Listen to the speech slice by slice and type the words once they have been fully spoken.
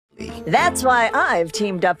That's why I've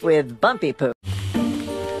teamed up with Bumpy Poo.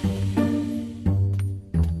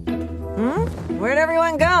 Where'd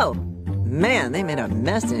everyone go? Man, they made a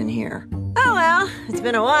mess in here. Oh well, it's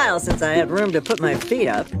been a while since I had room to put my feet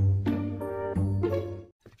up.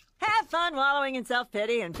 Have fun wallowing in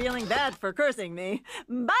self-pity and feeling bad for cursing me.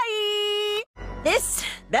 Bye! This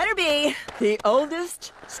better be the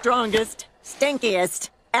oldest, strongest, stinkiest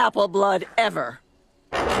apple blood ever.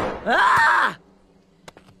 Ah!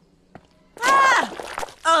 Ah!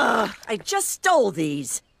 Ugh, I just stole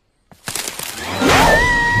these.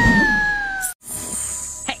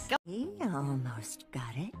 Hey, go. He almost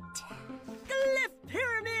got it. Glyph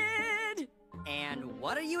Pyramid! And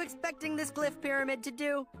what are you expecting this glyph pyramid to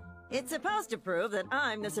do? It's supposed to prove that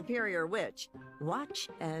I'm the superior witch. Watch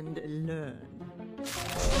and learn.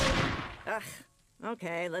 Ugh,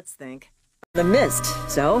 okay, let's think. The mist,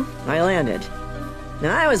 so I landed.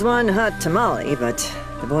 Now, I was one hot tamale, but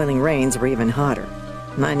the boiling rains were even hotter.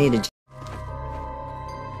 I needed...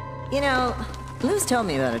 You know, Luz told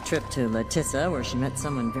me about a trip to Latissa where she met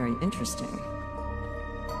someone very interesting.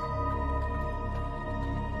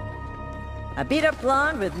 A beat-up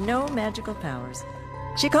blonde with no magical powers.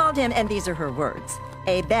 She called him, and these are her words,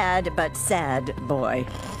 a bad but sad boy.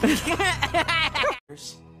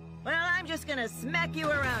 Well, I'm just gonna smack you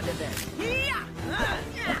around a bit. Yeah!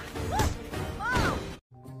 Oh!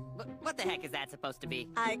 What the heck is that supposed to be?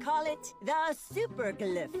 I call it the super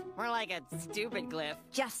glyph. More like a stupid glyph.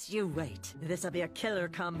 Just you wait. This'll be a killer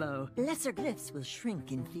combo. Lesser glyphs will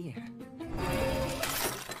shrink in fear.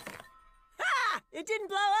 Ah! It didn't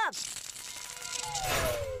blow up!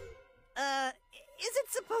 Is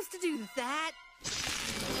it supposed to do that?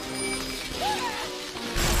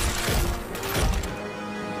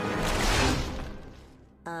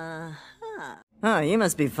 Oh, you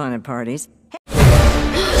must be fun at parties.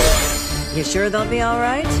 You sure they'll be all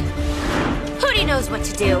right? Hootie knows what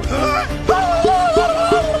to do.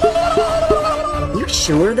 You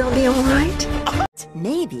sure they'll be all right?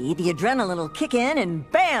 Maybe the adrenaline will kick in and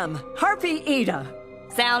bam! Harpy Ida!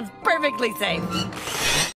 Sounds perfectly safe.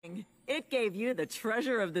 It gave you the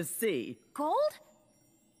treasure of the sea. Gold?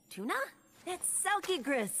 Tuna? It's Selkie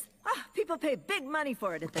Gris. Ah, people pay big money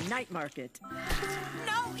for it at the night market.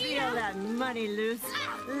 No, Feel that money loose.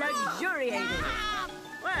 Luxuriating.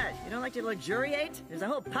 What? You don't like to luxuriate? There's a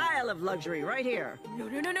whole pile of luxury right here. No.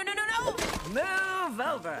 Move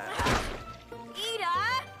over.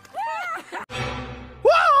 Ida!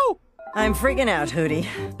 Whoa! I'm freaking out, Hootie.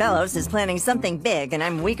 Bellows is planning something big, and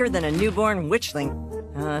I'm weaker than a newborn witchling.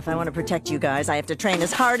 If I want to protect you guys, I have to train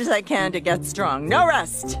as hard as I can to get strong. No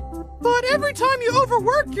rest! But every time you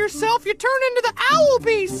overwork yourself, you turn into the owl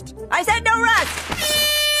beast! I said no rest!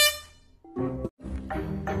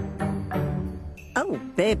 Oh,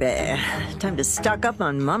 baby. Time to stock up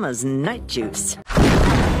on Mama's night juice.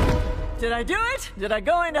 Did I do it? Did I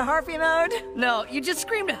go into Harpy mode? No, you just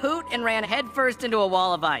screamed a hoot and ran headfirst into a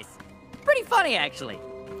wall of ice. Pretty funny, actually.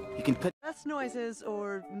 You can put less noises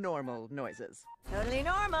or normal noises. Totally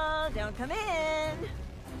normal. Don't come in.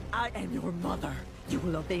 I am your mother. You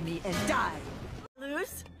will obey me and die.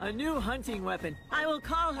 Loose, a new hunting weapon. I will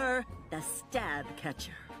call her the Stab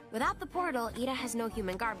Catcher. Without the portal, Ida has no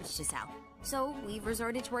human garbage to sell. So we've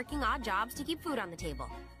resorted to working odd jobs to keep food on the table.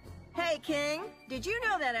 Hey, King. Did you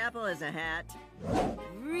know that apple is a hat?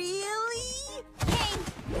 Really? King!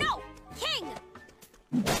 No! King!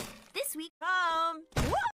 This week...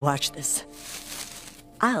 Watch this.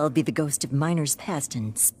 I'll be the ghost of miners past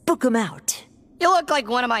and spook 'em out. You look like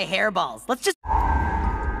one of my hairballs. Let's just...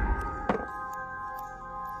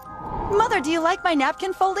 Mother, do you like my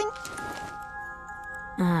napkin folding?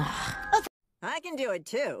 I can do it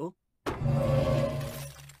too.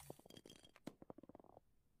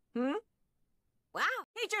 Wow!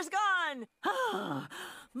 Teacher's gone!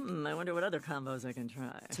 I wonder what other combos I can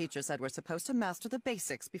try. Teacher said we're supposed to master the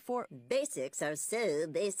basics before... Basics are so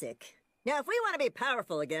basic. Now, if we want to be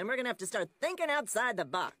powerful again, we're gonna have to start thinking outside the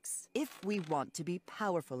box. If we want to be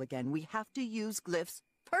powerful again, we have to use glyphs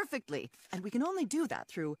perfectly. And we can only do that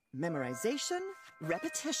through memorization,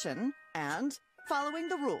 repetition, and following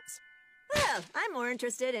the rules. Well, I'm more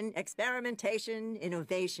interested in experimentation,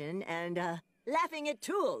 innovation, and, laughing at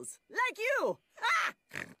tools. Like you!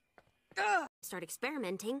 Start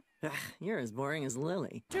experimenting. You're as boring as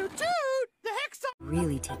Lily. Toot toot! The hex up!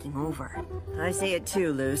 Really taking over. I see it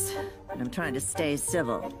too, Luce. But I'm trying to stay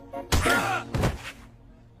civil.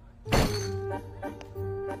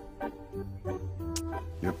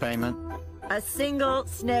 Your payment? A single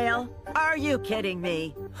snail? Are you kidding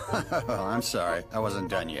me? I'm sorry, I wasn't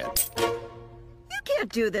done yet. You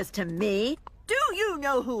can't do this to me. Do you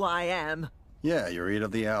know who I am? Yeah, you're Rita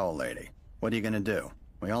the Owl Lady. What are you gonna do?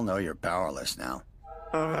 We all know you're powerless now.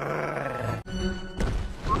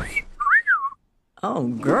 Oh,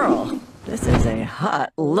 girl, this is a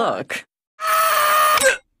hot look.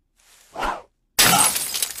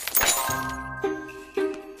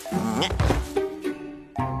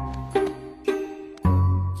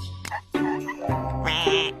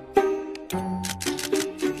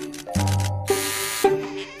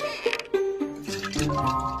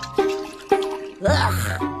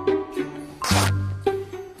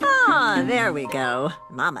 Ah, there we go.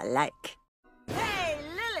 Mama like. Hey,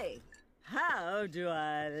 Lily! How do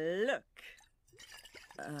I look?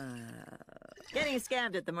 Getting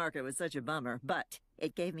scammed at the market was such a bummer, but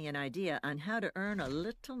it gave me an idea on how to earn a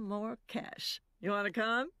little more cash. You want to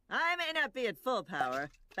come? I may not be at full power,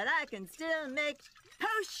 but I can still make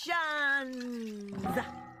potions!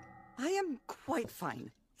 I am quite fine.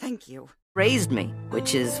 Thank you. Raised me,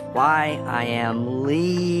 which is why I am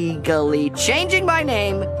legally changing my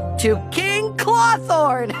name to King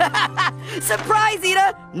Clawthorn. Surprise,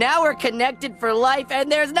 Ida! Now we're connected for life, and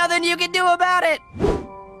there's nothing you can do about it.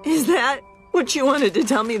 Is that what you wanted to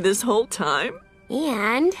tell me this whole time?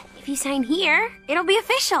 And if you sign here, it'll be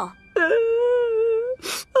official.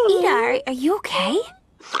 Ida, are you okay?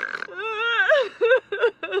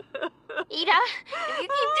 Ida, if you keep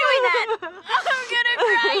doing that, I'm gonna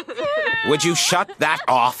cry too. Would you shut that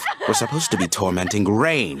off? We're supposed to be tormenting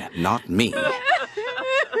Rain, not me.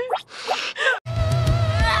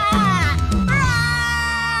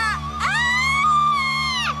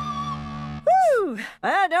 Woo!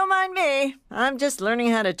 Don't mind me. I'm just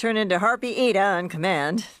learning how to turn into Harpy Ida on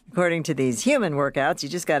command. According to these human workouts, you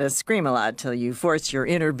just gotta scream a lot till you force your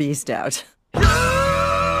inner beast out.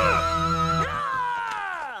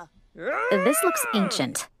 This looks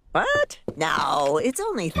ancient. What? No, it's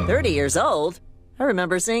only 30 years old. I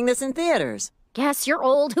remember seeing this in theaters. Yes, you're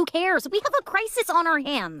old. Who cares? We have a crisis on our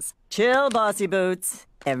hands. Chill, bossy boots.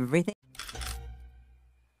 Everything.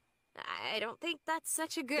 I don't think that's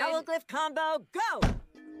such a good... Double glyph combo, go!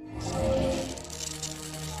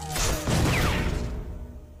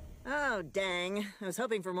 Oh, dang. I was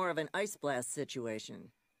hoping for more of an ice blast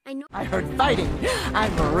situation. I know... I heard fighting.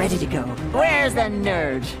 I'm ready to go. Where's the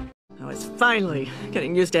nerd? I was finally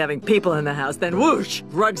getting used to having people in the house, then whoosh!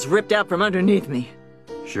 Rugs ripped out from underneath me.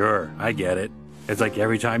 Sure, I get it. It's like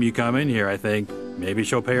every time you come in here, I think, maybe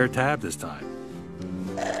she'll pay her tab this time.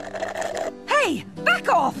 Hey, back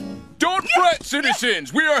off! Don't fret,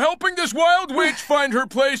 citizens! We are helping this wild witch find her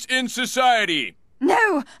place in society!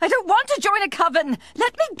 No, I don't want to join a coven!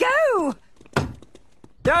 Let me go!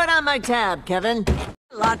 Throw it on my tab, Kevin.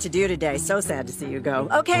 A lot to do today. So sad to see you go.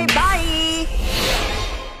 Okay, bye!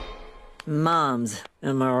 Moms,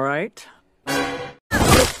 am I right?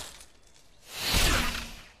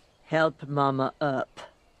 Help Mama up.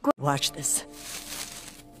 Watch this.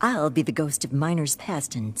 I'll be the ghost of miners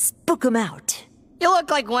past and spook 'em out. You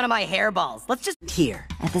look like one of my hairballs. Let's just... Here.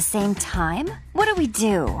 At the same time? What do we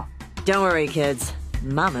do? Don't worry, kids.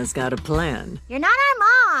 Mama's got a plan. You're not our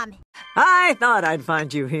mom. I thought I'd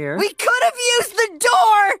find you here. We could have used the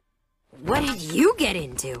door! What did you get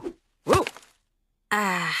into? Whoa.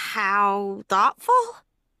 How thoughtful?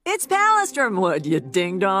 It's Palistrom wood, you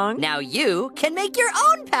ding-dong. Now you can make your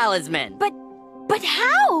own talisman. But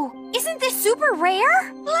how? Isn't this super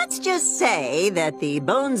rare? Let's just say that the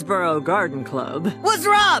Bonesboro Garden Club Was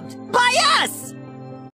robbed by us!